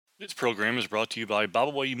This program is brought to you by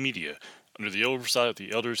Bible Way Media, under the oversight of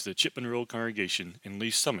the elders of the Chipman Road Congregation in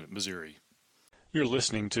Lee Summit, Missouri. You're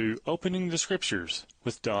listening to Opening the Scriptures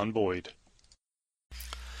with Don Boyd.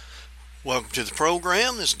 Welcome to the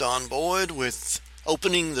program. It's Don Boyd with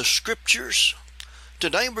Opening the Scriptures.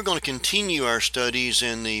 Today we're going to continue our studies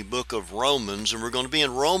in the book of Romans, and we're going to be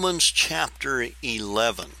in Romans chapter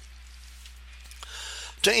 11.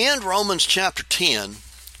 To end Romans chapter 10,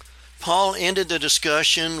 Paul ended the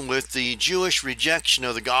discussion with the Jewish rejection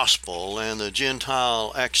of the gospel and the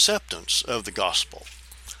Gentile acceptance of the gospel.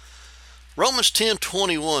 Romans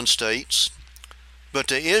 10:21 states, "But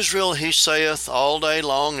to Israel he saith, All day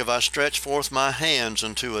long have I stretched forth my hands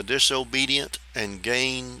unto a disobedient and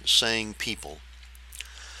gainsaying people."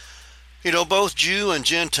 Both Jew and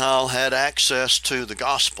Gentile had access to the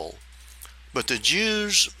gospel, but the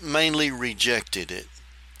Jews mainly rejected it.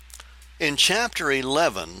 In chapter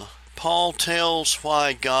 11, Paul tells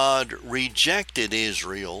why God rejected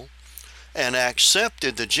Israel and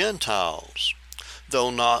accepted the Gentiles, though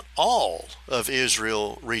not all of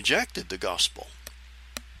Israel rejected the gospel.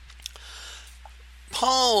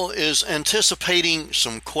 Paul is anticipating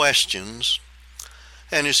some questions,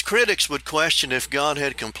 and his critics would question if God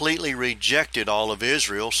had completely rejected all of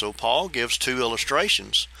Israel, so Paul gives two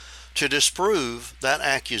illustrations to disprove that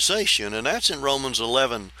accusation, and that's in Romans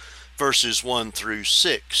 11, verses 1 through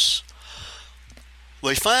 6.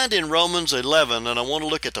 We find in Romans 11, and I want to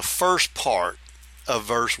look at the first part of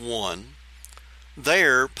verse 1,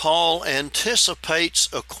 there Paul anticipates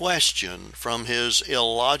a question from his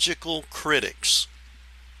illogical critics.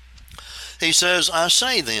 He says, "I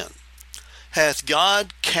say then, hath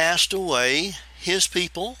God cast away his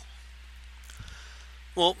people?"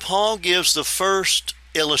 Well, Paul gives the first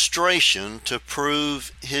illustration to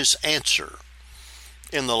prove his answer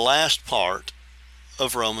in the last part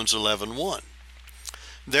of Romans 11:1.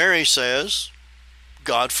 There he says,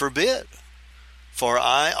 "God forbid, for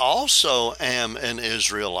I also am an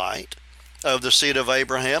Israelite, of the seed of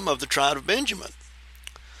Abraham, of the tribe of Benjamin."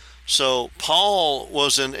 So Paul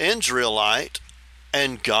was an Israelite,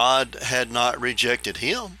 and God had not rejected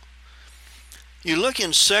him. You look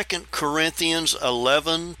in 2 Corinthians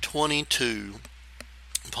 11:22.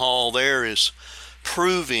 Paul there is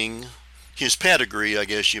proving his pedigree, I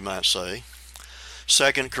guess you might say.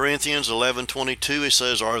 2 Corinthians 11:22, he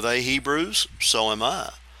says, "Are they Hebrews? So am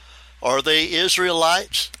I. Are they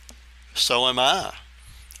Israelites? So am I.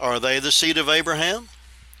 Are they the seed of Abraham?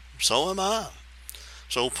 So am I."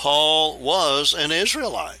 So Paul was an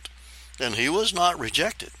Israelite, and he was not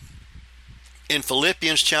rejected. In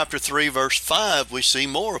Philippians chapter 3, verse 5, we see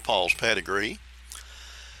more of Paul's pedigree.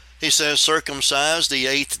 He says, "Circumcised the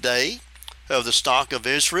 8th day, of the stock of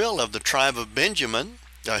Israel, of the tribe of Benjamin,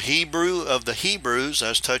 a Hebrew of the Hebrews,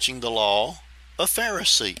 as touching the law, a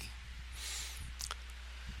Pharisee."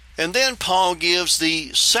 And then Paul gives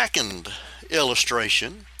the second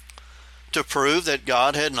illustration to prove that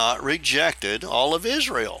God had not rejected all of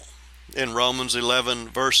Israel in Romans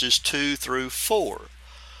 11, verses 2 through 4.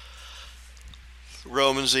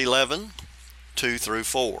 Romans 11, 2 through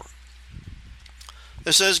 4.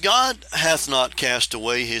 It says, "God hath not cast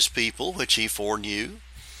away his people which he foreknew.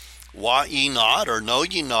 Wot ye not, or know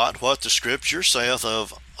ye not what the Scripture saith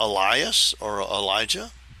of Elias or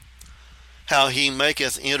Elijah? How he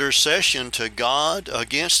maketh intercession to God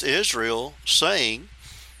against Israel, saying,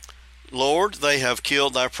 Lord, they have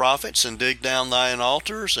killed thy prophets and digged down thine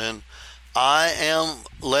altars, and I am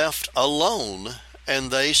left alone, and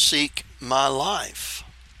they seek my life.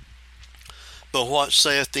 But what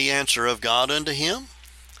saith the answer of God unto him?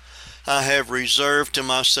 I have reserved to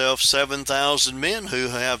myself 7,000 men who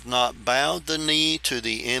have not bowed the knee to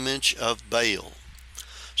the image of Baal."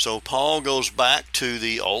 So Paul goes back to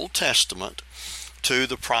the Old Testament, to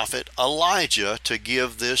the prophet Elijah, to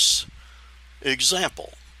give this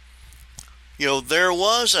example. There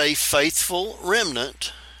was a faithful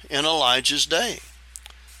remnant in Elijah's day,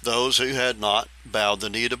 those who had not bowed the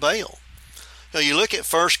knee to Baal. Now you look at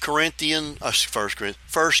 1 Kings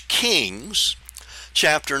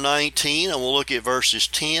chapter 19, and we'll look at verses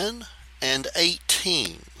 10 and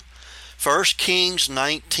 18. 1 Kings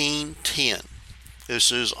 19:10. This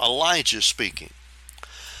is Elijah speaking.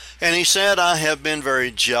 "And he said, I have been very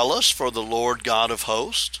jealous for the Lord God of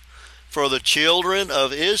hosts, for the children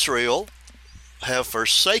of Israel have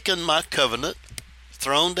forsaken my covenant,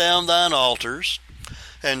 thrown down thine altars,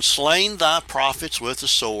 and slain thy prophets with the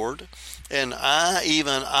sword, and I,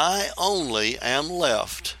 even I only, am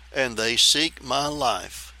left, and they seek my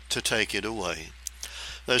life to take it away."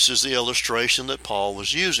 This is the illustration that Paul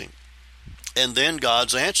was using. And then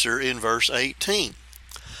God's answer in verse 18.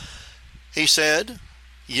 He said,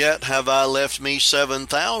 Yet have I left me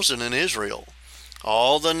 7,000 in Israel,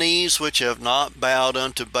 all the knees which have not bowed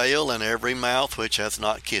unto Baal, and every mouth which hath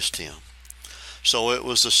not kissed him. So it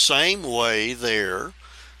was the same way there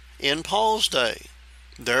in Paul's day.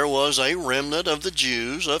 There was a remnant of the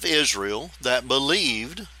Jews of Israel that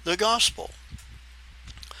believed the gospel.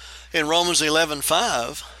 In Romans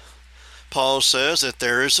 11:5, Paul says that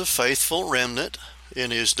there is a faithful remnant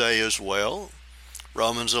in his day as well.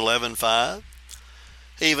 Romans 11:5.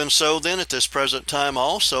 Even so then, at this present time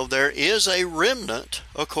also, there is a remnant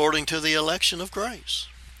according to the election of grace.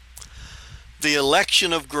 The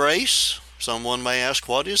election of grace, someone may ask,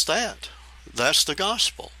 what is that? That's the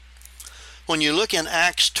gospel. When you look in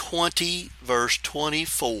Acts 20, verse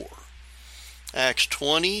 24, Acts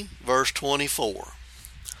 20, verse 24,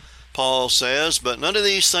 Paul says, But none of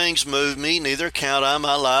these things move me, neither count I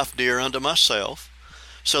my life dear unto myself,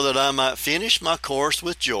 so that I might finish my course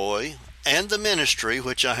with joy, and the ministry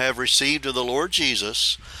which I have received of the Lord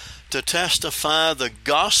Jesus, to testify the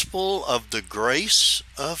gospel of the grace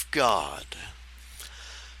of God.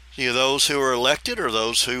 Those who are elected are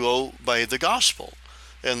those who obey the gospel.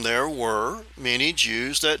 And there were many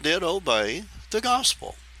Jews that did obey the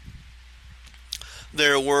gospel.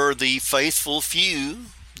 There were the faithful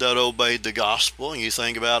few that obeyed the gospel. And you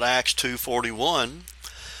think about Acts 2:41.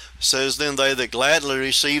 Says, Then they that gladly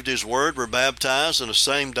received his word were baptized, and the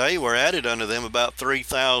same day were added unto them about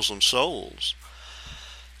 3,000 souls.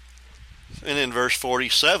 And in verse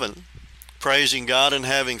 47, praising God and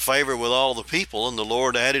having favor with all the people, and the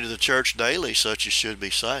Lord added to the church daily such as should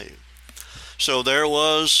be saved. So there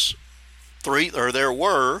were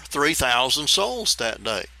 3,000 souls that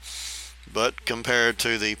day. But compared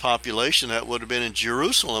to the population that would have been in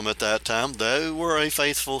Jerusalem at that time, they were a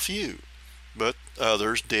faithful few. But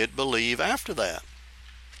others did believe after that.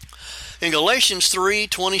 In Galatians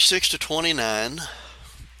 3:26-29,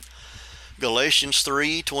 Galatians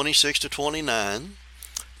 3:26-29,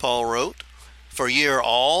 Paul wrote, For ye are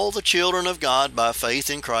all the children of God by faith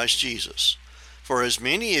in Christ Jesus. For as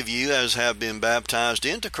many of you as have been baptized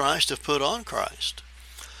into Christ have put on Christ.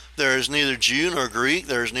 There is neither Jew nor Greek,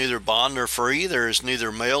 there is neither bond nor free, there is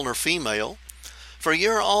neither male nor female, for ye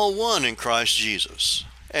are all one in Christ Jesus.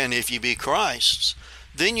 And if ye be Christ's,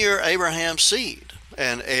 then ye are Abraham's seed,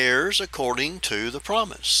 and heirs according to the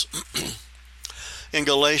promise. In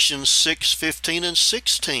Galatians 6:15 and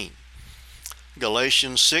 16,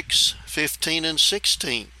 Galatians 6:15 and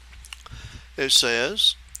 16, it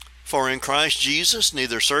says, For in Christ Jesus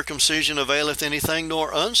neither circumcision availeth anything,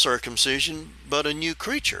 nor uncircumcision, but a new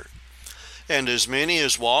creature. And as many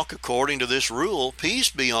as walk according to this rule, peace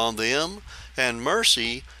be on them, and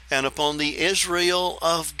mercy, and upon the Israel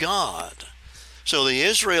of God. So the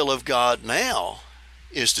Israel of God now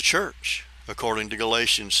is the church, according to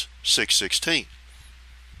Galatians 6:16.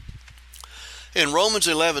 In Romans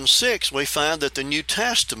 11:6, we find that the New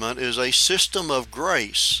Testament is a system of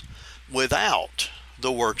grace without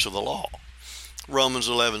the works of the law. Romans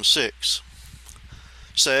 11:6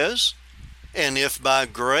 says, And if by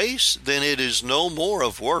grace, then it is no more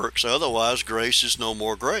of works, otherwise grace is no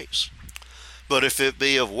more grace. But if it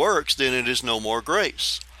be of works, then it is no more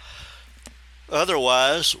grace.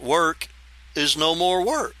 Otherwise, work is no more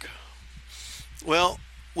work. Well,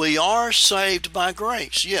 we are saved by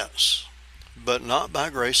grace, yes, but not by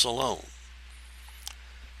grace alone.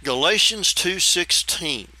 Galatians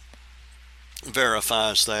 2:16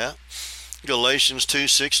 verifies that. Galatians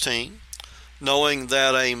 2:16, knowing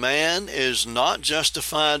that a man is not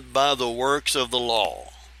justified by the works of the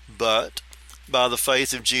law, but by the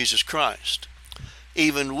faith of Jesus Christ.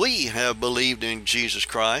 Even we have believed in Jesus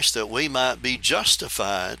Christ that we might be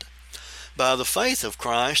justified by the faith of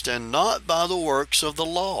Christ, and not by the works of the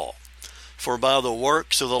law. For by the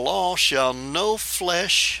works of the law shall no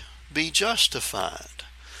flesh be justified.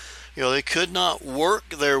 They could not work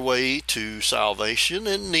their way to salvation,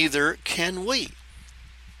 and neither can we.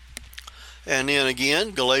 And then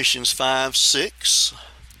again, Galatians 5:6.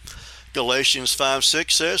 Galatians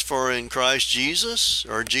 5:6 says, For in Christ Jesus,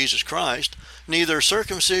 or Jesus Christ, neither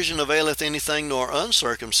circumcision availeth anything nor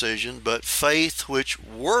uncircumcision, but faith which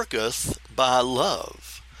worketh by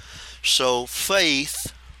love. So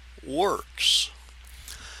faith works.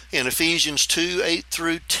 In Ephesians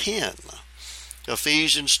 2:8-10,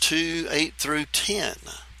 Ephesians 2:8-10,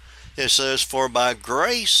 it says, For by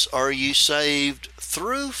grace are ye saved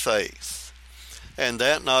through faith, and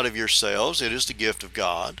that not of yourselves, it is the gift of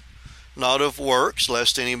God, not of works,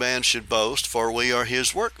 lest any man should boast, for we are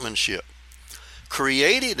his workmanship,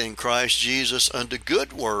 created in Christ Jesus unto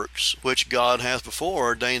good works, which God hath before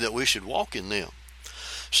ordained that we should walk in them.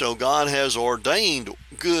 So God has ordained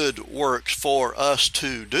good works for us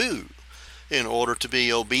to do in order to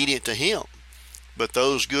be obedient to Him. But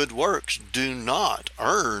those good works do not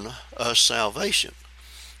earn us salvation.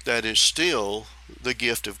 That is still the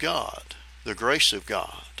gift of God. The grace of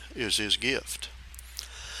God is His gift.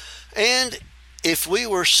 And if we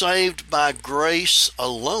were saved by grace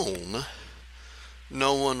alone,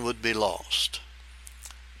 no one would be lost.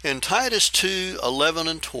 In Titus 2:11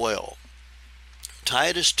 and 12,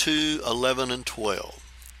 Titus 2:11 and 12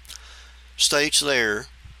 states there,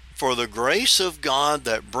 "For the grace of God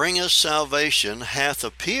that bringeth salvation hath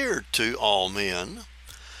appeared to all men,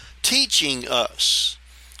 teaching us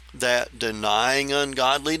that denying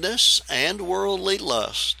ungodliness and worldly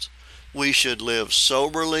lust, we should live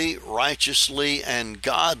soberly, righteously, and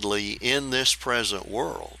godly in this present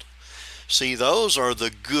world." See, those are the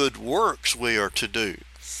good works we are to do.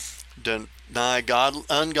 Deny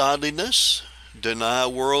ungodliness, deny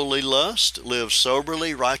worldly lust, live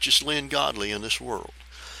soberly, righteously, and godly in this world.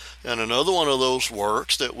 And another one of those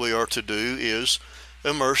works that we are to do is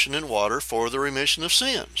immersion in water for the remission of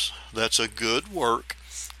sins. That's a good work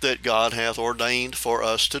that God hath ordained for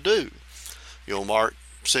us to do. Mark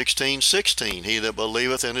 16:16, "He that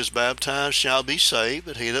believeth and is baptized shall be saved,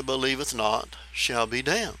 but he that believeth not shall be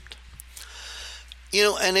damned."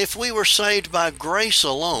 And if we were saved by grace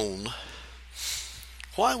alone,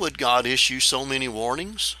 why would God issue so many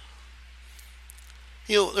warnings?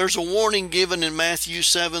 There's a warning given in Matthew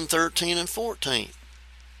 7:13 and 14.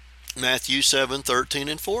 Matthew 7:13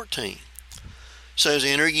 and 14 says,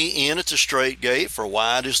 "Enter ye in at the strait gate, for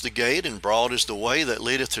wide is the gate, and broad is the way that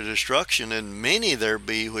leadeth to destruction, and many there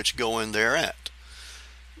be which go in thereat."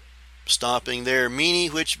 Stopping there, many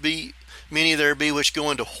there be which go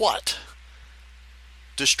into what?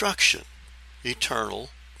 Destruction,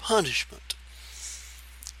 eternal punishment.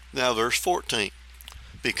 Now verse 14,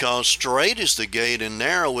 "Because strait is the gate, and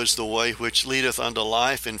narrow is the way which leadeth unto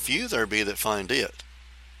life, and few there be that find it."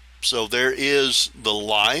 So there is the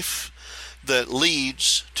life that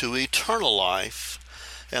leads to eternal life,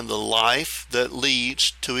 and the life that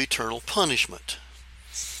leads to eternal punishment.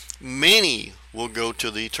 Many will go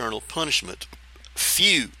to the eternal punishment.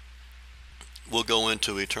 Few will go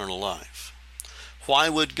into eternal life. Why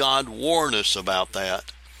would God warn us about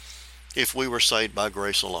that if we were saved by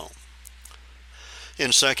grace alone?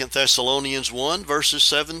 In 2 Thessalonians 1, verses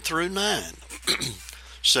 7 through 9.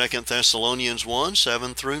 2 Thessalonians 1,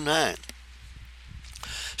 7 through 9.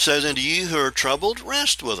 Says, "Unto you who are troubled,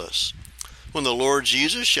 rest with us, when the Lord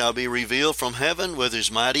Jesus shall be revealed from heaven with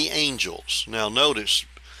his mighty angels." Now notice,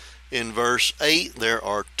 in verse 8, there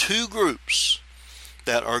are two groups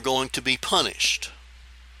that are going to be punished.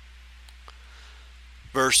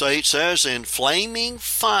 Verse 8 says, "In flaming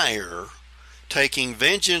fire, taking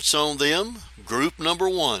vengeance on them," group number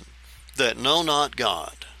 1, "that know not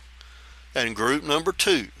God," and group number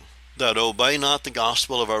 2, "that obey not the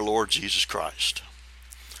gospel of our Lord Jesus Christ."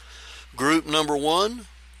 Group number 1,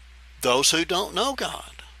 those who don't know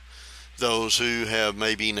God, those who have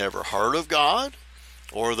maybe never heard of God,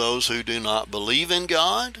 or those who do not believe in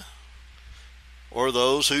God, or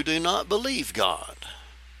those who do not believe God.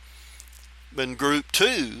 And group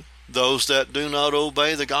 2, those that do not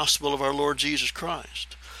obey the gospel of our Lord Jesus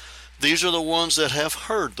Christ. These are the ones that have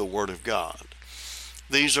heard the Word of God.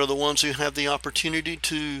 These are the ones who have the opportunity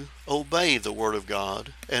to obey the Word of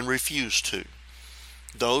God and refuse to.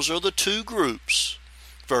 Those are the two groups.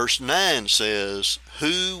 Verse 9 says,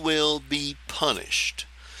 "Who will be punished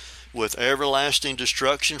with everlasting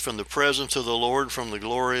destruction from the presence of the Lord, from the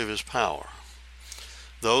glory of his power."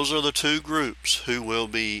 Those are the two groups who will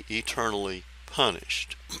be eternally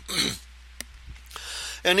punished.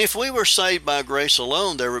 And if we were saved by grace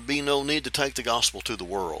alone, there would be no need to take the gospel to the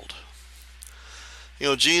world.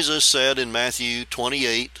 Jesus said in Matthew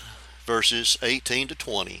 28, verses 18 to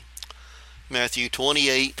 20, Matthew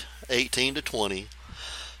 28, 18 to 20,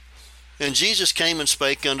 "And Jesus came and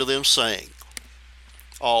spake unto them, saying,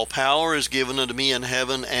 All power is given unto me in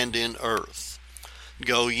heaven and in earth.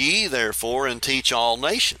 Go ye therefore and teach all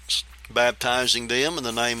nations, baptizing them in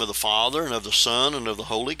the name of the Father and of the Son and of the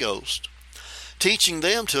Holy Ghost, teaching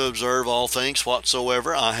them to observe all things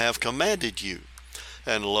whatsoever I have commanded you.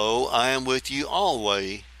 And lo, I am with you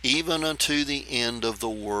always, even unto the end of the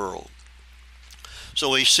world." So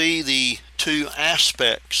we see the two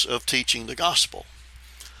aspects of teaching the gospel.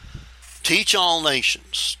 Teach all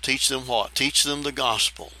nations. Teach them what? Teach them the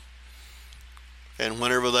gospel. And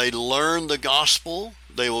whenever they learn the gospel,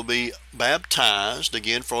 they will be baptized,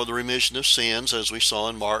 again for the remission of sins, as we saw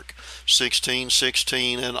in Mark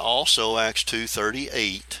 16:16 and also Acts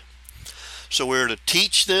 2:38. So we're to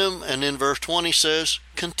teach them, and then verse 20 says,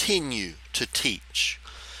 continue to teach.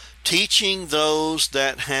 Teaching those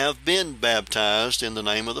that have been baptized in the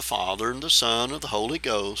name of the Father and the Son and the Holy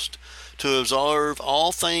Ghost to observe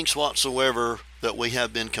all things whatsoever that we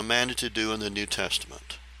have been commanded to do in the New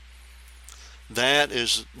Testament. That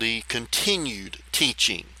is the continued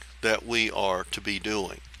teaching that we are to be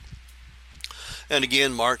doing. And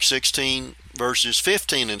again, Mark 16, verses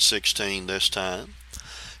 15 and 16 this time.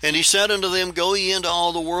 And he said unto them, Go ye into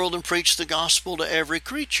all the world and preach the gospel to every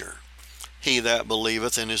creature. He that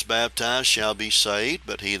believeth and is baptized shall be saved,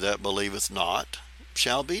 but he that believeth not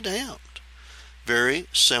shall be damned. Very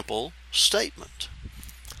simple statement.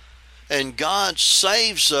 And God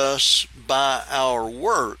saves us by our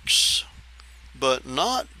works, but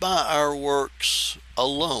not by our works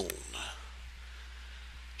alone.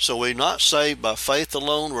 So we're not saved by faith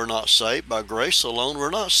alone. We're not saved by grace alone. We're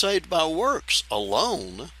not saved by works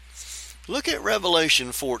alone. Look at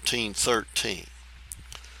Revelation 14:13.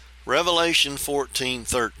 Revelation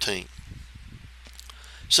 14:13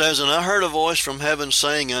 says, And I heard a voice from heaven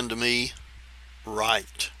saying unto me,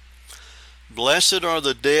 Write, Blessed are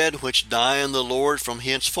the dead which die in the Lord from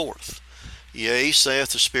henceforth. Yea,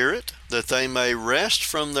 saith the Spirit, that they may rest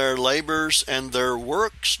from their labors, and their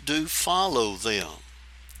works do follow them.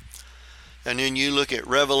 And then you look at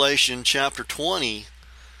Revelation chapter 20,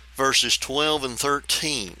 verses 12 and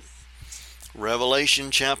 13. Revelation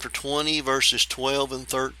chapter 20, verses 12 and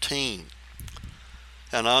 13.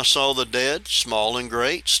 And I saw the dead, small and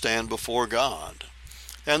great, stand before God.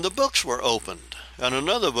 And the books were opened. And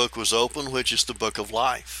another book was opened, which is the book of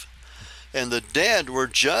life. And the dead were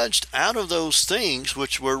judged out of those things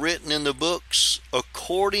which were written in the books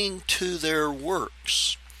according to their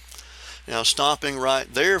works. Now, stopping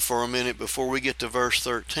right there for a minute before we get to verse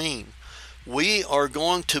 13. We are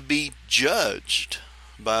going to be judged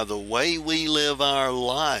by the way we live our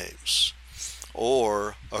lives,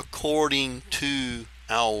 or according to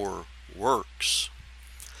our works.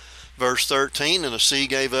 Verse 13, And the sea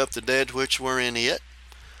gave up the dead which were in it,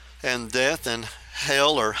 and death and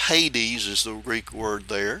hell, or Hades is the Greek word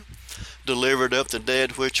there, delivered up the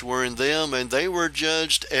dead which were in them, and they were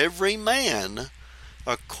judged every man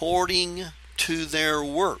according to their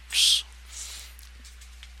works.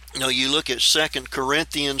 Now you look at 2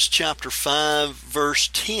 Corinthians chapter 5, verse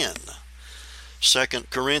 10. 2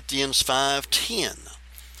 Corinthians 5:10.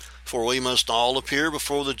 For we must all appear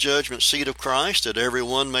before the judgment seat of Christ, that every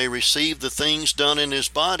one may receive the things done in his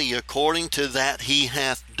body according to that he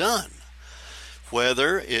hath done,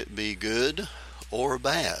 whether it be good or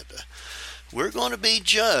bad. We're going to be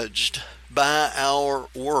judged by our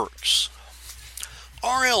works.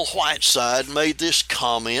 R.L. Whiteside made this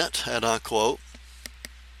comment, and I quote,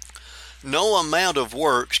 No amount of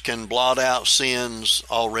works can blot out sins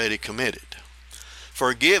already committed.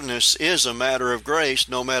 Forgiveness is a matter of grace,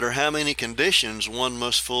 no matter how many conditions one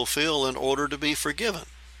must fulfill in order to be forgiven.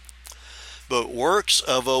 But works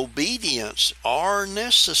of obedience are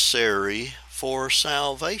necessary for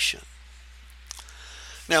salvation.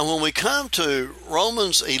 Now, when we come to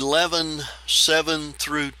Romans 11, 7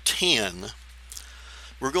 through 10,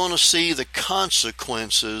 we're going to see the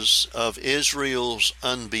consequences of Israel's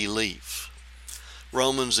unbelief.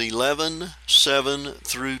 Romans 11, 7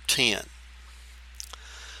 through 10.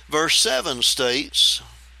 Verse 7 states,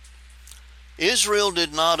 Israel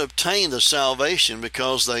did not obtain the salvation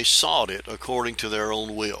because they sought it according to their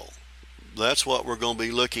own will. That's what we're going to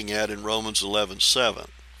be looking at in Romans 11, 7.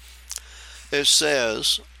 It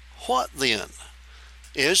says, What then?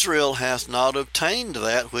 Israel hath not obtained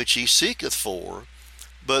that which he seeketh for,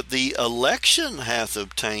 but the election hath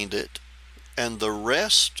obtained it, and the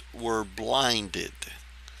rest were blinded.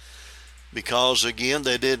 Because, again,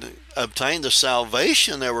 they didn't obtain the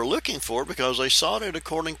salvation they were looking for because they sought it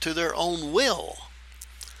according to their own will.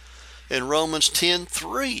 In Romans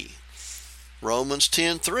 10:3,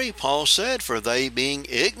 Paul said, For they, being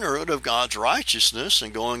ignorant of God's righteousness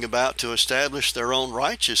and going about to establish their own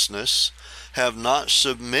righteousness, have not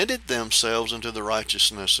submitted themselves unto the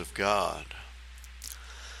righteousness of God.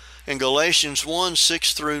 In Galatians 1,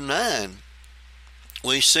 6 through 9,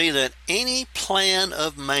 we see that any plan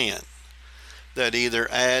of man that either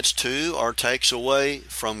adds to or takes away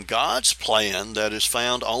from God's plan that is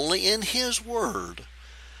found only in His Word,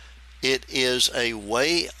 it is a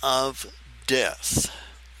way of death.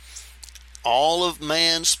 All of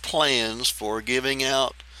man's plans for giving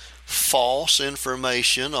out false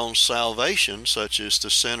information on salvation, such as the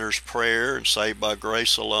sinner's prayer and saved by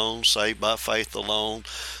grace alone, saved by faith alone,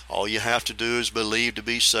 all you have to do is believe to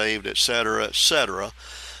be saved, etc., etc.,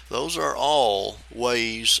 those are all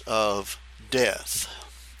ways of death.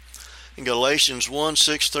 In Galatians 1,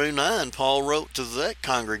 6 through 9, Paul wrote to that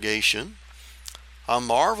congregation, I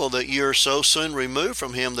marvel that you are so soon removed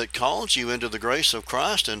from him that called you into the grace of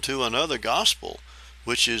Christ into another gospel,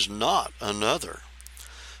 which is not another.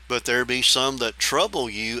 But there be some that trouble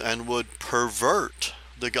you and would pervert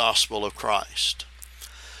the gospel of Christ.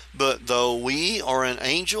 But though we or an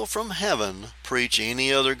angel from heaven preach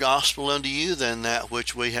any other gospel unto you than that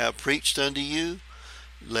which we have preached unto you,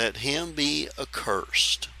 let him be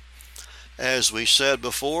accursed. As we said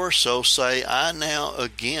before, so say I now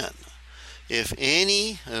again. If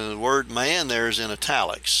any, and the word man there is in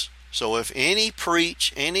italics, so if any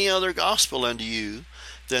preach any other gospel unto you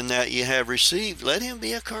than that ye have received, let him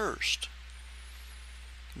be accursed.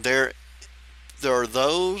 There are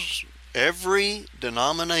those, every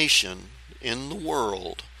denomination in the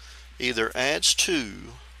world either adds to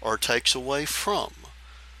or takes away from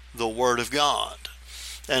the Word of God.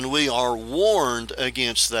 And we are warned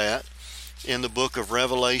against that in the book of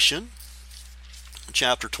Revelation,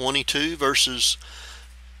 chapter 22, verses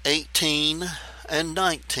 18 and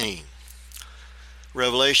 19.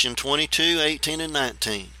 Revelation 22, 18 and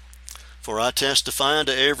 19. For I testify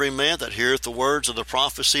unto every man that heareth the words of the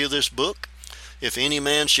prophecy of this book, if any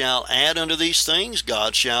man shall add unto these things,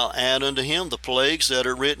 God shall add unto him the plagues that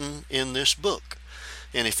are written in this book.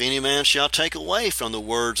 And if any man shall take away from the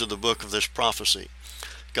words of the book of this prophecy,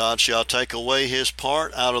 God shall take away his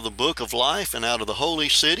part out of the book of life and out of the holy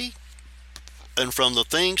city, and from the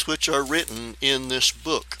things which are written in this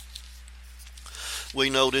book. We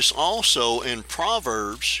notice also in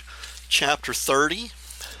Proverbs chapter 30,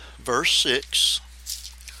 verse 6.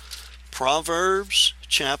 Proverbs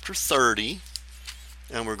chapter 30,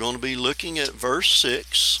 and we're going to be looking at verse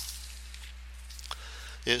 6.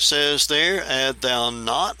 It says there, add thou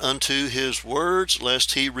not unto his words,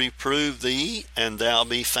 lest he reprove thee, and thou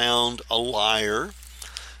be found a liar.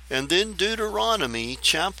 And then Deuteronomy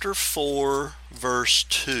chapter 4, verse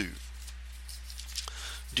 2.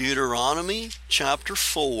 Deuteronomy chapter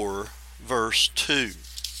 4, verse 2,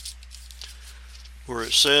 where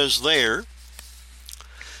it says there,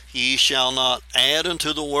 ye shall not add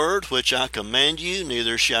unto the word which I command you,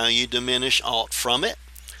 neither shall ye diminish aught from it,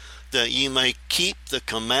 that ye may keep the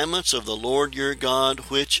commandments of the Lord your God,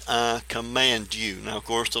 which I command you. Now, of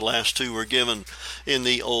course, the last two were given in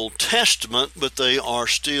the Old Testament, but they are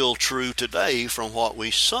still true today from what we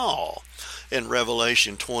saw in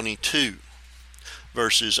Revelation 22,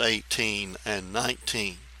 verses 18 and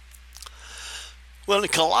 19. Well, in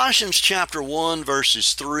Colossians chapter 1,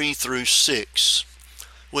 verses 3 through 6,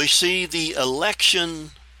 we see the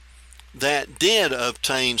election that did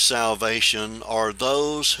obtain salvation are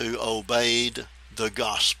those who obeyed the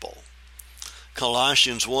gospel.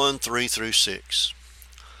 Colossians 1, 3 through 6.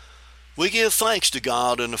 We give thanks to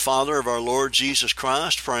God and the Father of our Lord Jesus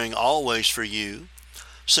Christ, praying always for you,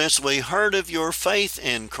 since we heard of your faith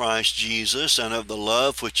in Christ Jesus and of the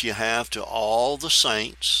love which you have to all the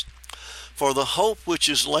saints, for the hope which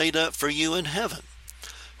is laid up for you in heaven,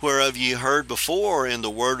 whereof ye heard before in the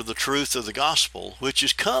word of the truth of the gospel, which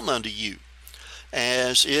is come unto you,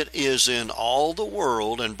 as it is in all the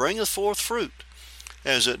world, and bringeth forth fruit,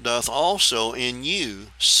 as it doth also in you,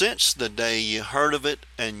 since the day ye heard of it,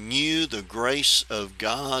 and knew the grace of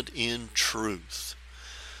God in truth.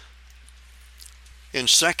 In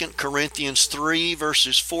 2 Corinthians 3,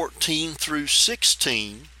 verses 14 through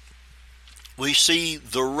 16, we see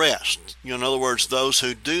the rest. In other words, those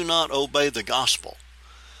who do not obey the gospel,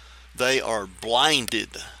 they are blinded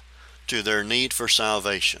to their need for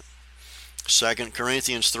salvation. 2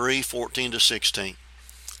 Corinthians 3, 14 to 16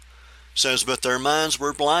 says, but their minds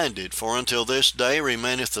were blinded, for until this day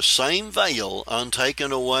remaineth the same veil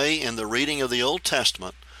untaken away in the reading of the Old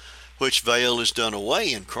Testament, which veil is done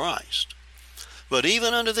away in Christ. But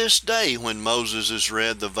even unto this day, when Moses is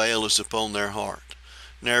read, the veil is upon their heart.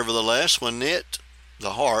 Nevertheless, when it,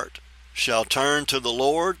 the heart, shall turn to the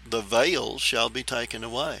Lord, the veil shall be taken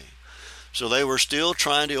away. So they were still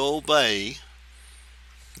trying to obey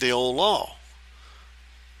the old law.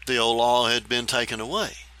 The old law had been taken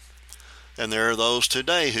away. And there are those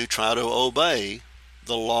today who try to obey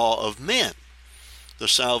the law of men, the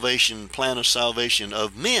salvation, plan of salvation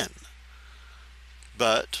of men.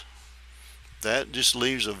 But that just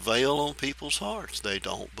leaves a veil on people's hearts. They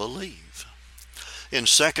don't believe. In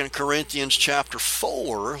 2 Corinthians chapter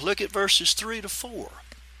 4, look at verses 3 to 4.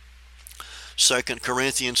 2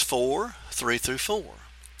 Corinthians 4, 3 through 4.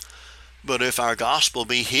 But if our gospel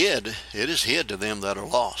be hid, it is hid to them that are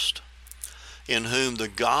lost, in whom the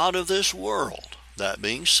God of this world, that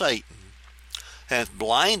being Satan, hath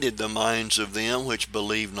blinded the minds of them which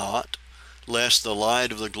believe not, lest the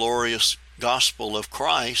light of the glorious gospel of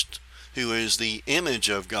Christ, who is the image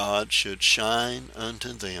of God, should shine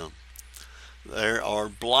unto them. They are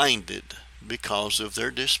blinded because of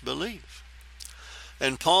their disbelief.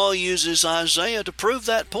 And Paul uses Isaiah to prove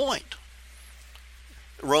that point.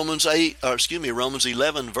 Romans 11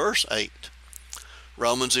 verse 8.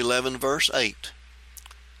 Romans 11 verse 8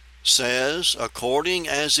 says, according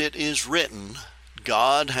as it is written,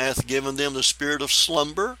 God hath given them the spirit of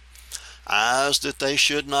slumber, eyes that they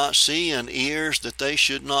should not see, and ears that they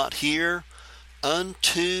should not hear,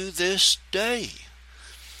 unto this day.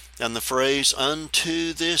 And the phrase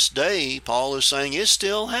unto this day, Paul is saying, is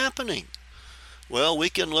still happening. Well, we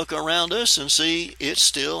can look around us and see it's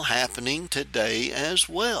still happening today as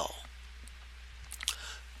well.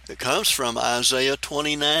 It comes from Isaiah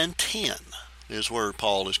 29:10 is where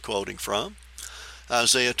Paul is quoting from.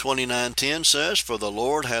 Isaiah 29:10 says, for the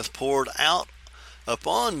Lord hath poured out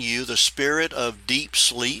upon you the spirit of deep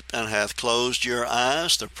sleep, and hath closed your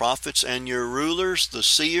eyes, the prophets and your rulers, the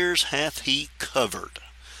seers hath he covered.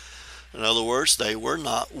 In other words, they were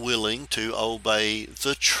not willing to obey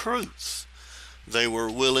the truth. They were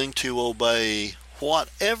willing to obey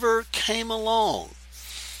whatever came along.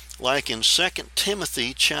 Like in 2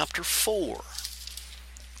 Timothy chapter 4,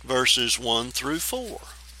 verses 1 through 4.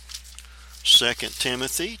 2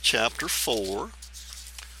 Timothy chapter 4,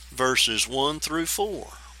 verses 1 through 4.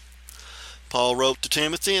 Paul wrote to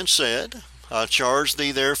Timothy and said, I charge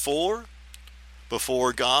thee therefore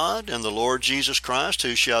before God and the Lord Jesus Christ,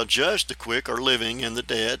 who shall judge the quick or living and the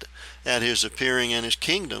dead at his appearing in his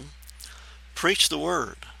kingdom, preach the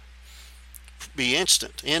word. Be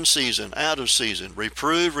instant, in season, out of season,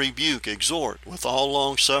 reprove, rebuke, exhort, with all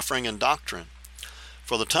long suffering and doctrine.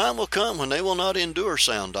 For the time will come when they will not endure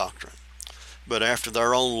sound doctrine, but after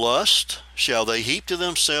their own lust shall they heap to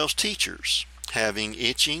themselves teachers, having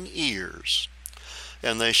itching ears.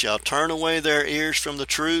 And they shall turn away their ears from the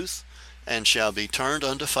truth, and shall be turned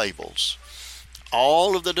unto fables.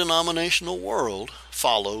 All of the denominational world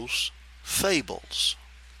follows fables.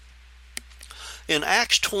 In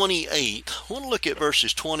Acts 28, I want to look at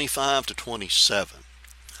verses 25 to 27.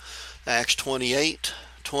 Acts 28,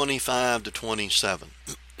 25 to 27.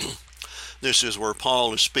 This is where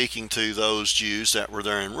Paul is speaking to those Jews that were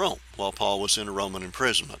there in Rome while Paul was in a Roman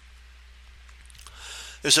imprisonment.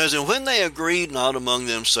 It says, and when they agreed not among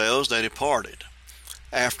themselves, they departed.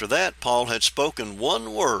 After that, Paul had spoken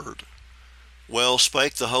one word. Well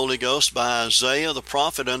spake the Holy Ghost by Isaiah the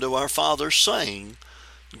prophet unto our fathers, saying,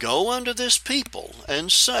 go unto this people,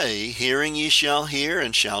 and say, hearing ye shall hear,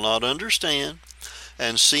 and shall not understand,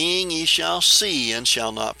 and seeing ye shall see, and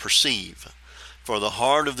shall not perceive. For the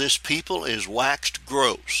heart of this people is waxed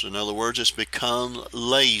gross. In other words, it's become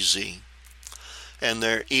lazy. And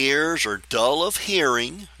their ears are dull of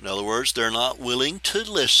hearing. In other words, they're not willing to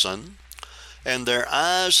listen. And their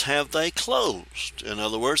eyes have they closed. In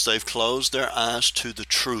other words, they've closed their eyes to the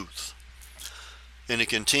truth. And it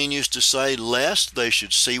continues to say, lest they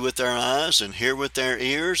should see with their eyes, and hear with their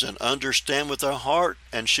ears, and understand with their heart,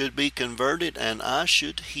 and should be converted, and I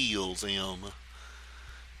should heal them.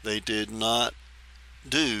 They did not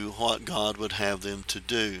do what God would have them to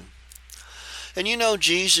do. And you know,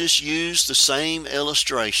 Jesus used the same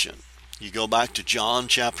illustration. You go back to John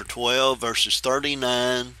chapter 12, verses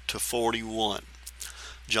 39 to 41.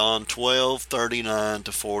 John 12, 39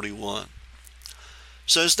 to 41. It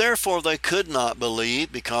says, therefore they could not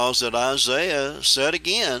believe, because that Isaiah said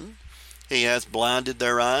again, he hath blinded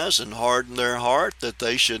their eyes and hardened their heart, that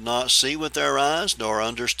they should not see with their eyes, nor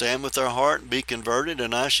understand with their heart, and be converted,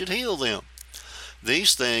 and I should heal them.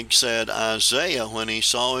 These things said Isaiah when he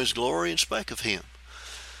saw his glory and spake of him.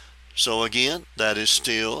 So again, that is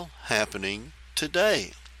still happening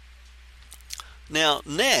today. Now,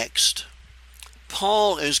 next,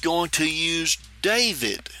 Paul is going to use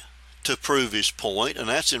David to prove his point, and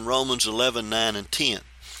that's in Romans 11, 9, and 10.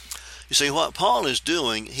 You see, what Paul is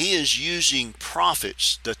doing, he is using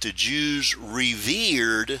prophets that the Jews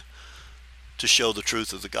revered to show the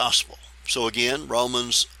truth of the gospel. So again,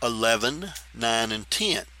 Romans 11, 9, and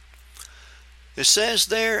 10. It says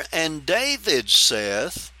there, and David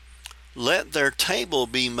saith, let their table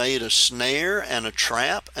be made a snare and a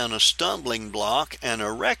trap and a stumbling block and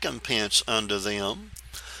a recompense unto them.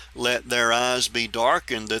 Let their eyes be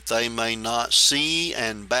darkened that they may not see,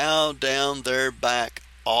 and bow down their back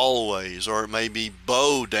always. Or it may be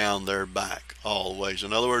bow down their back always.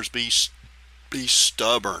 In other words, be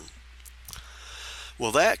stubborn.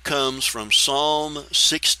 Well, that comes from Psalm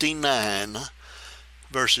 69,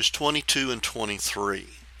 verses 22 and 23.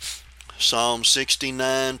 Psalm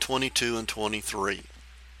 69, 22 and 23.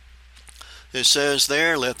 It says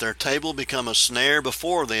there, let their table become a snare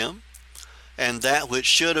before them, and that which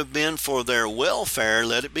should have been for their welfare,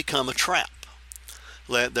 let it become a trap.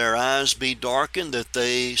 Let their eyes be darkened that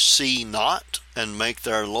they see not, and make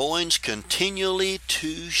their loins continually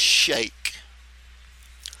to shake.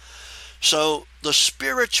 So the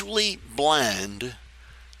spiritually blind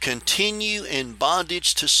continue in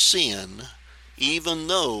bondage to sin, even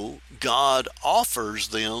though God offers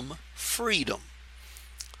them freedom.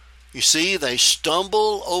 You see, they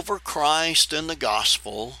stumble over Christ and the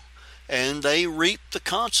gospel, and they reap the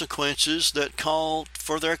consequences that called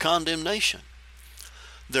for their condemnation.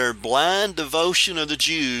 Their blind devotion of the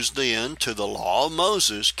Jews then to the law of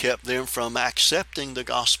Moses kept them from accepting the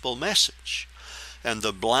gospel message. And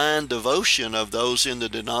the blind devotion of those in the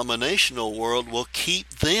denominational world will keep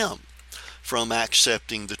them from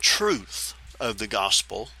accepting the truth of the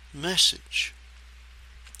gospel message.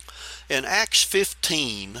 In Acts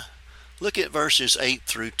 15, look at verses 8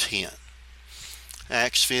 through 10.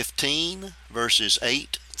 Acts 15, verses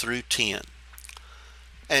 8 through 10.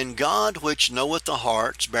 And God, which knoweth the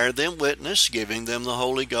hearts, bare them witness, giving them the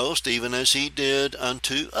Holy Ghost, even as he did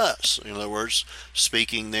unto us. In other words,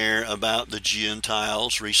 speaking there about the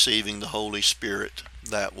Gentiles receiving the Holy Spirit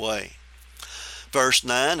that way. Verse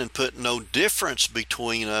 9, and put no difference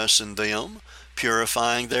between us and them,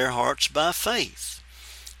 purifying their hearts by faith.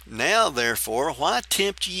 Now therefore, why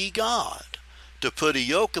tempt ye God, to put a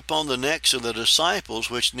yoke upon the necks of the disciples,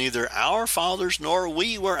 which neither our fathers nor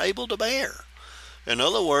we were able to bear? In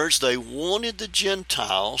other words, they wanted the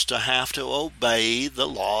Gentiles to have to obey the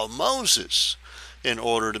law of Moses in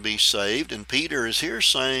order to be saved. And Peter is here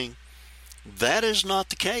saying that is not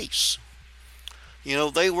the case. You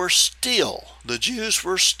know, the Jews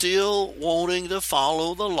were still wanting to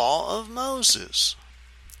follow the law of Moses.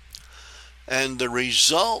 And the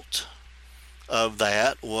result of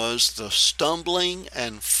that was the stumbling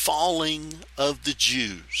and falling of the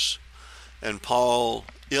Jews. And Paul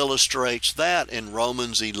illustrates that in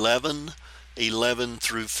Romans 11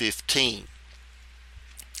 through 15.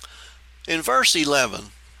 In verse 11,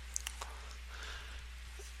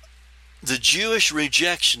 the Jewish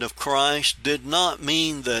rejection of Christ did not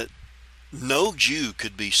mean that no Jew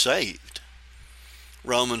could be saved.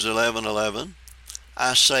 Romans 11:11,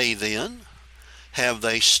 I say then, have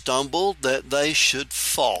they stumbled that they should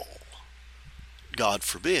fall? God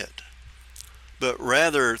forbid. But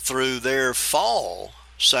rather through their fall,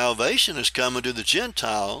 salvation is coming to the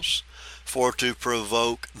Gentiles for to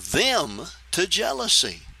provoke them to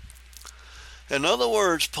jealousy. In other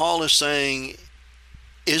words, Paul is saying,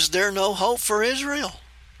 is there no hope for Israel?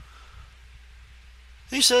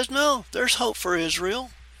 He says, no, there's hope for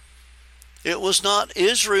Israel. It was not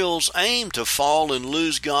Israel's aim to fall and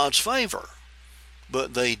lose God's favor,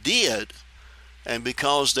 but they did. And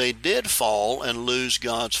because they did fall and lose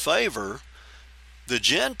God's favor, the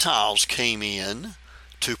Gentiles came in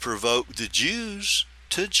to provoke the Jews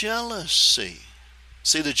to jealousy.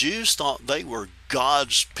 See, the Jews thought they were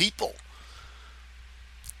God's people.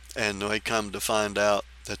 And they come to find out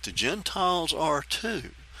that the Gentiles are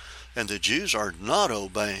too. And the Jews are not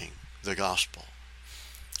obeying the gospel.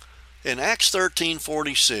 In Acts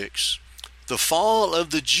 13:46, the fall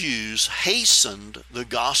of the Jews hastened the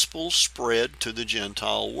gospel spread to the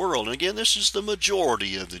Gentile world. And again, this is the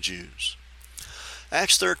majority of the Jews.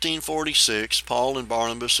 Acts 13:46, Paul and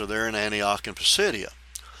Barnabas are there in Antioch and Pisidia.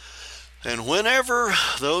 And whenever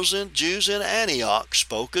those Jews in Antioch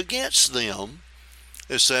spoke against them,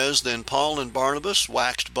 it says, then Paul and Barnabas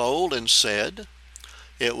waxed bold and said,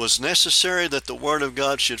 it was necessary that the word of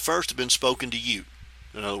God should first have been spoken to you.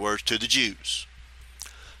 In other words, to the Jews.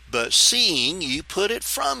 But seeing you put it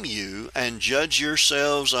from you and judge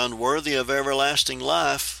yourselves unworthy of everlasting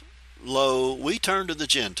life, lo, we turn to the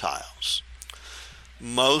Gentiles.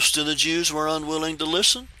 Most of the Jews were unwilling to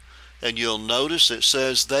listen, and you'll notice it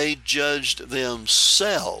says they judged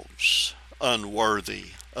themselves unworthy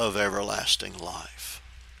of everlasting life.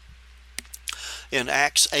 In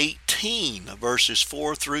Acts 18, verses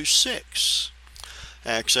 4 through 6,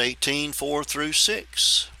 Acts 18, 4 through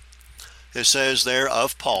 6, it says there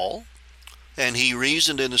of Paul, and he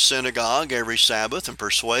reasoned in the synagogue every Sabbath and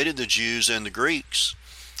persuaded the Jews and the Greeks.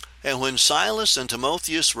 And when Silas and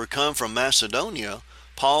Timotheus were come from Macedonia,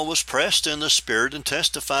 Paul was pressed in the Spirit and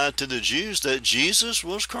testified to the Jews that Jesus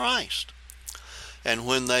was Christ. And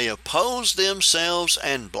when they opposed themselves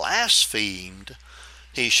and blasphemed,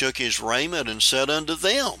 he shook his raiment and said unto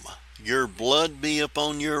them, your blood be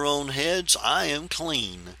upon your own heads, I am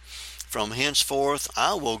clean. From henceforth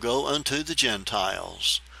I will go unto the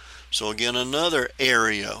Gentiles. So again, another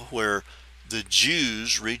area where the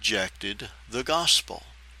Jews rejected the gospel.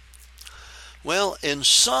 Well, in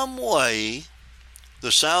some way,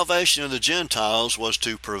 The salvation of the Gentiles was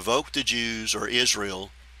to provoke the Jews or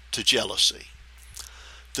Israel to jealousy.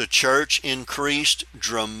 The church increased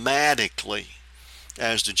dramatically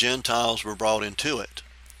as the Gentiles were brought into it.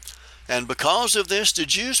 And because of this, the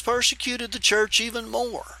Jews persecuted the church even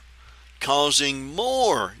more, causing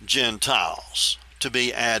more Gentiles to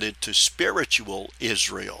be added to spiritual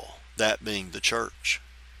Israel, that being the church.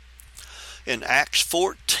 In Acts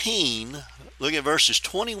 14, look at verses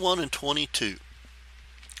 21 and 22.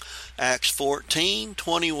 Acts 14,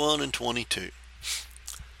 21 and 22.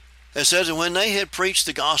 It says, "And when they had preached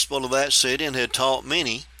the gospel of that city and had taught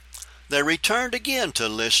many, they returned again to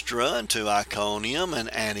Lystra and to Iconium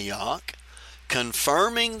and Antioch,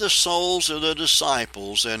 confirming the souls of the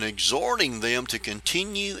disciples and exhorting them to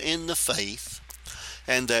continue in the faith,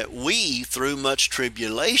 and that we, through much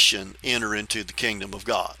tribulation, enter into the kingdom of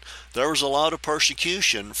God." There was a lot of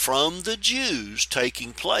persecution from the Jews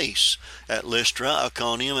taking place at Lystra,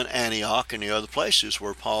 Iconium, and Antioch, and the other places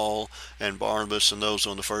where Paul and Barnabas and those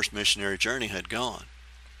on the first missionary journey had gone.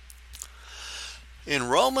 In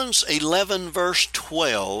Romans 11, verse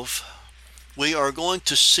 12, we are going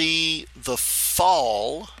to see the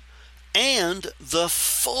fall and the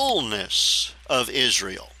fullness of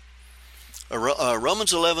Israel.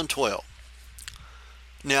 Romans 11:12.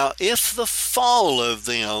 "Now if the fall of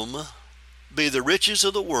them be the riches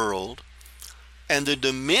of the world, and the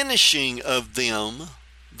diminishing of them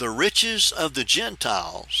the riches of the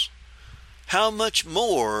Gentiles, how much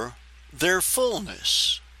more their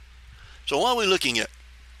fullness?" So what are we looking at?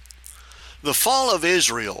 The fall of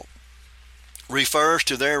Israel refers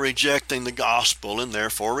to their rejecting the gospel and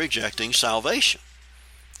therefore rejecting salvation.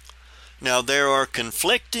 Now, there are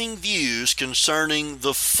conflicting views concerning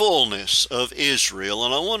the fullness of Israel,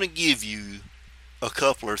 and I want to give you a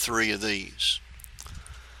couple or three of these.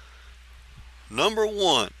 Number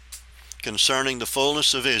one, concerning the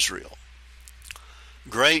fullness of Israel.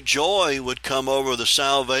 Great joy would come over the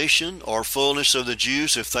salvation or fullness of the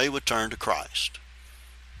Jews if they would turn to Christ.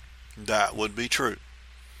 That would be true.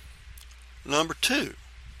 Number two,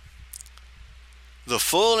 the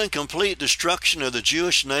full and complete destruction of the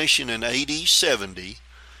Jewish nation in AD 70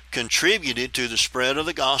 contributed to the spread of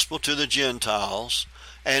the gospel to the Gentiles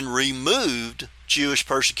and removed Jewish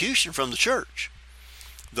persecution from the church,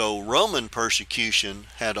 though Roman persecution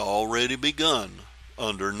had already begun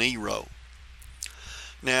under Nero.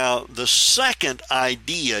 Now, the second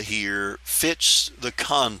idea here fits the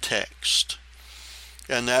context,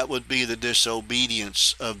 and that would be the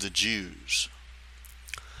disobedience of the Jews.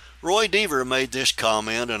 Roy Deaver made this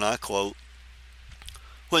comment, and I quote,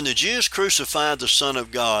 "When the Jews crucified the Son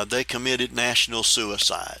of God, they committed national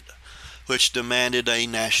suicide, which demanded a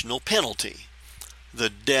national penalty,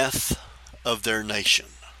 the death of their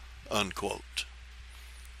nation," unquote.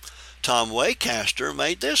 Tom Waycaster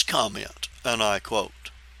made this comment, and I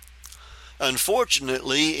quote,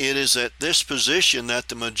 "Unfortunately, it is at this position that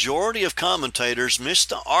the majority of commentators miss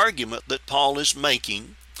the argument that Paul is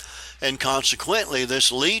making, and consequently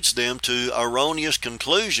this leads them to erroneous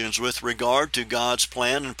conclusions with regard to God's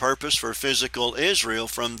plan and purpose for physical Israel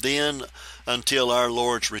from then until our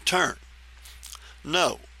Lord's return.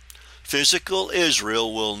 No, physical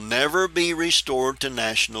Israel will never be restored to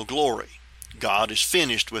national glory. God is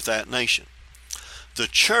finished with that nation. The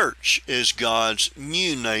church is God's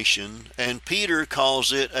new nation, and Peter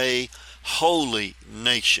calls it a holy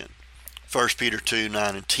nation. 1 Peter 2,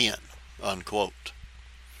 9 and 10, unquote.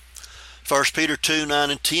 1 Peter 2, 9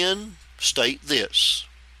 and 10 state this,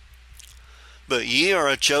 "But ye are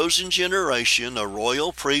a chosen generation, a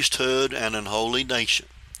royal priesthood, and an holy nation,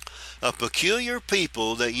 a peculiar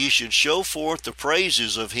people, that ye should show forth the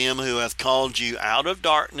praises of him who hath called you out of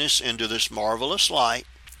darkness into this marvelous light,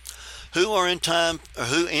 who in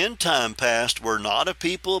time past were not a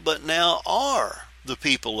people, but now are the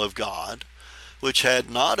people of God, which had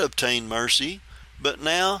not obtained mercy, but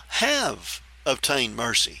now have obtained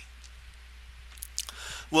mercy."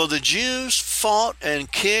 Well, the Jews fought and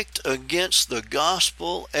kicked against the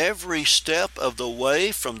gospel every step of the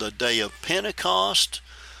way from the day of Pentecost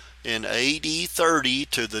in AD 30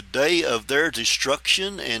 to the day of their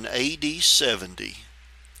destruction in AD 70.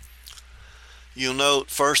 You'll note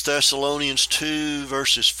 1 Thessalonians 2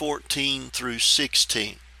 verses 14 through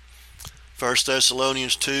 16. 1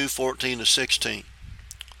 Thessalonians 2, 14 to 16.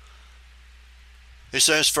 It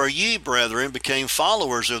says, "For ye, brethren, became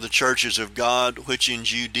followers of the churches of God, which in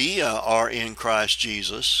Judea are in Christ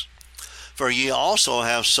Jesus. For ye also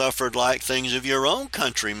have suffered like things of your own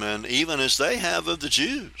countrymen, even as they have of the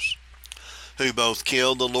Jews, who both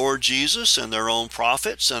killed the Lord Jesus and their own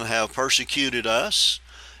prophets, and have persecuted us,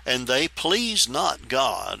 and they please not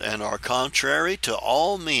God, and are contrary to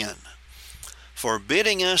all men,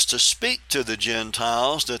 forbidding us to speak to the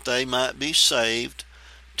Gentiles that they might be saved,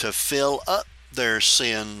 to fill up their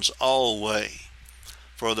sins alway.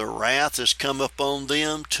 For the wrath has come upon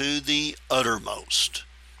them to the uttermost.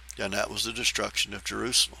 And that was the destruction of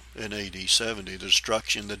Jerusalem in AD 70, the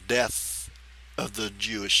destruction, the death of the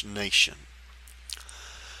Jewish nation.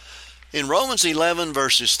 In Romans 11,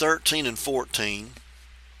 verses 13 and 14,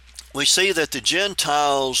 we see that the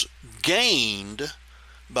Gentiles gained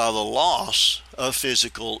by the loss of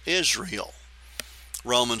physical Israel.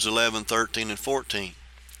 Romans 11, 13 and 14.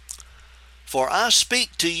 For I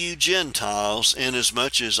speak to you Gentiles,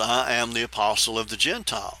 inasmuch as I am the apostle of the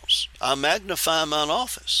Gentiles. I magnify mine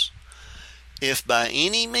office, if by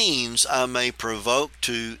any means I may provoke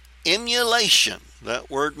to emulation, that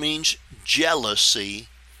word means jealousy,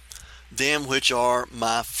 them which are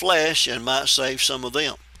my flesh, and might save some of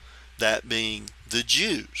them, that being the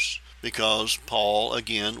Jews, because Paul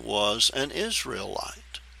again was an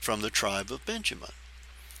Israelite from the tribe of Benjamin.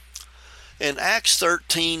 In Acts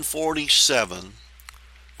 13:47,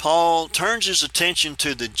 Paul turns his attention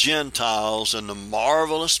to the Gentiles and the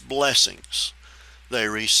marvelous blessings they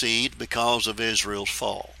received because of Israel's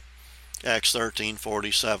fall. Acts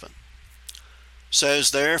 13:47 says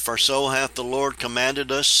there, For so hath the Lord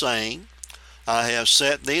commanded us, saying, I have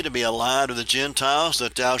set thee to be a light of the Gentiles,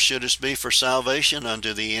 that thou shouldest be for salvation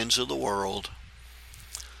unto the ends of the world.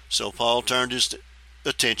 So Paul turned his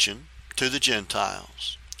attention to the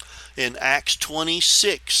Gentiles. In Acts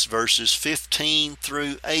 26, verses 15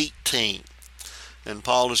 through 18, and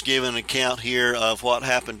Paul is giving an account here of what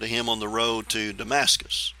happened to him on the road to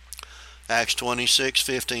Damascus. Acts 26,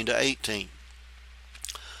 15 to 18.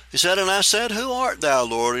 He said, And I said, Who art thou,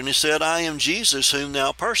 Lord? And he said, I am Jesus, whom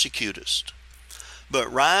thou persecutest.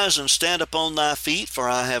 But rise and stand upon thy feet, for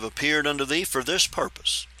I have appeared unto thee for this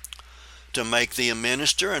purpose, to make thee a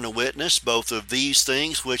minister and a witness both of these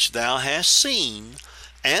things which thou hast seen,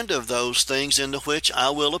 and of those things into which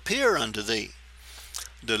I will appear unto thee,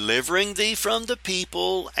 delivering thee from the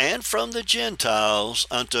people and from the Gentiles,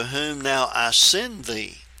 unto whom now I send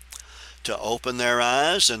thee, to open their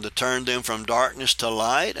eyes, and to turn them from darkness to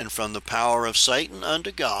light, and from the power of Satan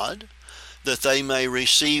unto God, that they may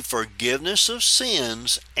receive forgiveness of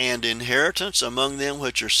sins, and inheritance among them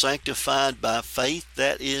which are sanctified by faith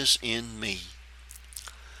that is in me.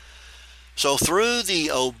 So through the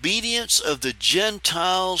obedience of the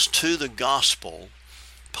Gentiles to the gospel,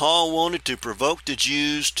 Paul wanted to provoke the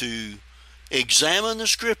Jews to examine the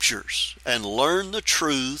Scriptures and learn the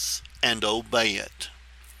truth and obey it.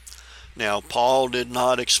 Now, Paul did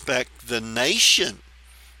not expect the nation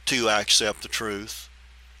to accept the truth,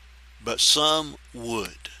 but some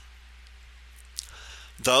would.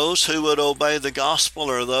 Those who would obey the gospel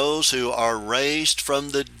are those who are raised from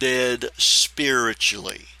the dead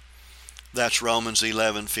spiritually. That's Romans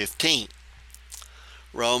 11:15.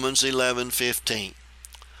 Romans 11:15.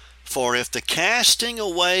 For if the casting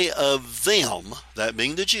away of them, that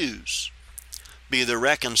being the Jews, be the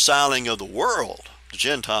reconciling of the world, the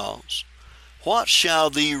Gentiles, what shall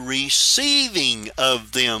the receiving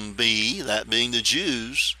of them be, that being the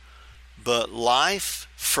Jews, but life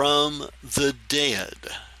from the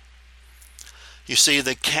dead? You see,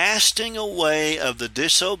 the casting away of the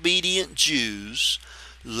disobedient Jews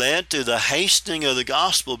led to the hastening of the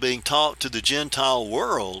gospel being taught to the Gentile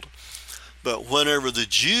world. But whenever the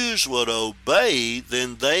Jews would obey,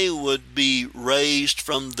 then they would be raised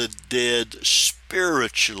from the dead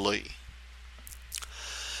spiritually.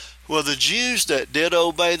 Well, the Jews that did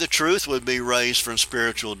obey the truth would be raised from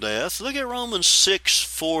spiritual death. Look at Romans 6,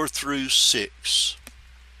 4 through 6.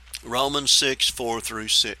 Romans 6, 4 through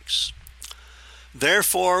 6.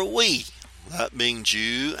 Therefore we, that being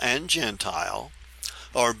Jew and Gentile,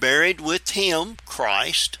 are buried with him,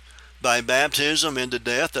 Christ, by baptism into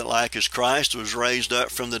death, that like as Christ was raised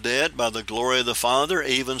up from the dead by the glory of the Father,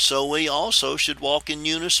 even so we also should walk in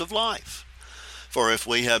newness of life. For if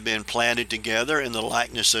we have been planted together in the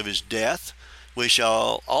likeness of his death, we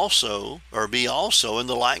shall also, or be also, in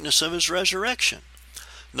the likeness of his resurrection.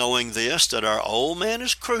 Knowing this, that our old man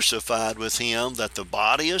is crucified with him, that the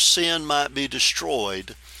body of sin might be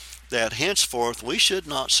destroyed, that henceforth we should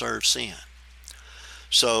not serve sin.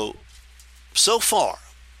 So far,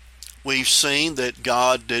 we've seen that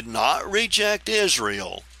God did not reject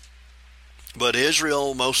Israel, but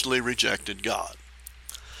Israel mostly rejected God.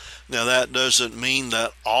 Now, that doesn't mean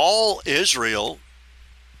that all Israel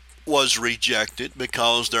was rejected,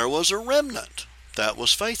 because there was a remnant that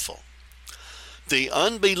was faithful. The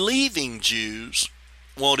unbelieving Jews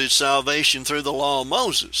wanted salvation through the law of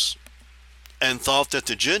Moses, and thought that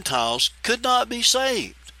the Gentiles could not be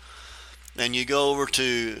saved. And you go over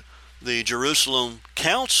to the Jerusalem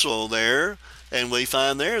Council there, and we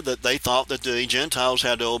find there that they thought that the Gentiles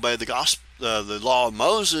had to obey the gospel, the law of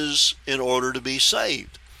Moses in order to be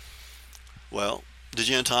saved. Well, the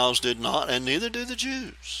Gentiles did not, and neither do the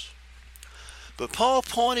Jews. But Paul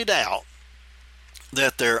pointed out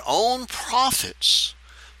that their own prophets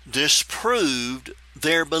disproved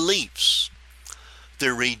their beliefs.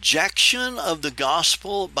 The rejection of the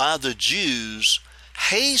gospel by the Jews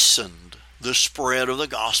hastened the spread of the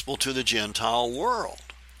gospel to the Gentile world.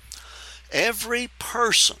 Every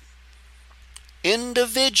person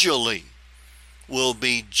individually will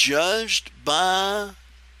be judged by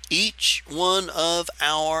each one of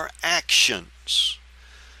our actions,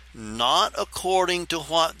 not according to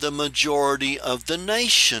what the majority of the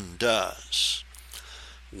nation does.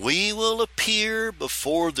 We will appear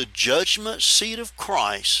before the judgment seat of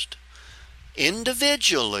Christ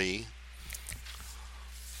individually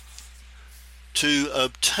to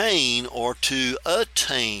obtain or to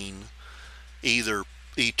attain either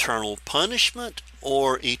eternal punishment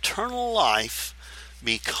or eternal life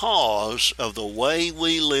because of the way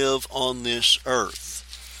we live on this earth.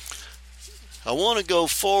 I want to go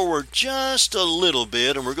forward just a little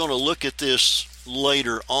bit, and we're going to look at this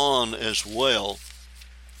later on as well.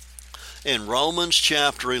 In Romans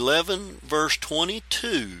chapter 11, verse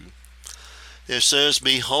 22, it says,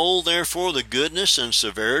 "Behold, therefore, the goodness and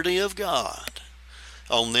severity of God.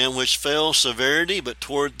 On them which fell severity, but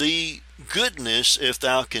toward thee goodness, if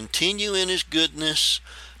thou continue in his goodness,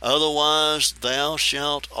 otherwise thou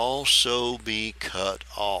shalt also be cut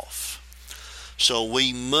off." So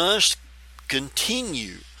we must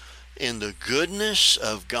continue in the goodness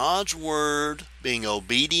of God's word, being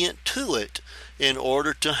obedient to it in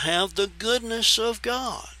order to have the goodness of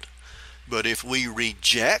God. But if we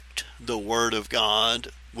reject the word of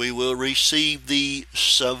God, we will receive the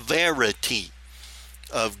severity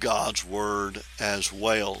of God's word as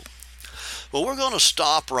well. Well, we're going to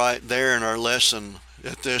stop right there in our lesson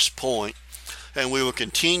at this point, and we will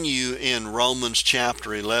continue in Romans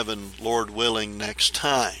chapter 11, Lord willing, next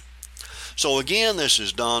time. So again, this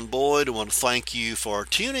is Don Boyd. I want to thank you for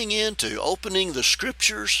tuning in to Opening the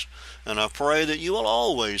Scriptures, and I pray that you will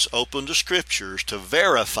always open the Scriptures to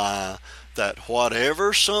verify that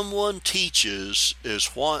whatever someone teaches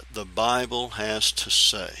is what the Bible has to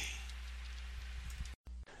say.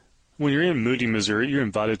 When you're in Moody, Missouri, you're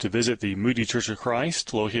invited to visit the Moody Church of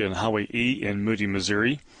Christ, located on Highway E in Moody,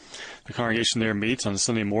 Missouri. The congregation there meets on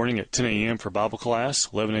Sunday morning at 10 a.m. for Bible class,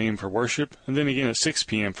 11 a.m. for worship, and then again at 6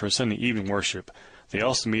 p.m. for Sunday evening worship. They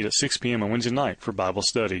also meet at 6 p.m. on Wednesday night for Bible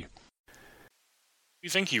study. We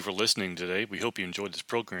thank you for listening today. We hope you enjoyed this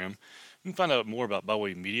program. You can find out more about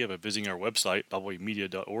Bibleways Media by visiting our website,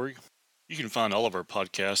 BiblewaysMedia.org. You can find all of our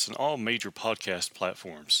podcasts on all major podcast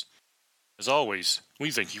platforms. As always, we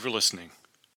thank you for listening.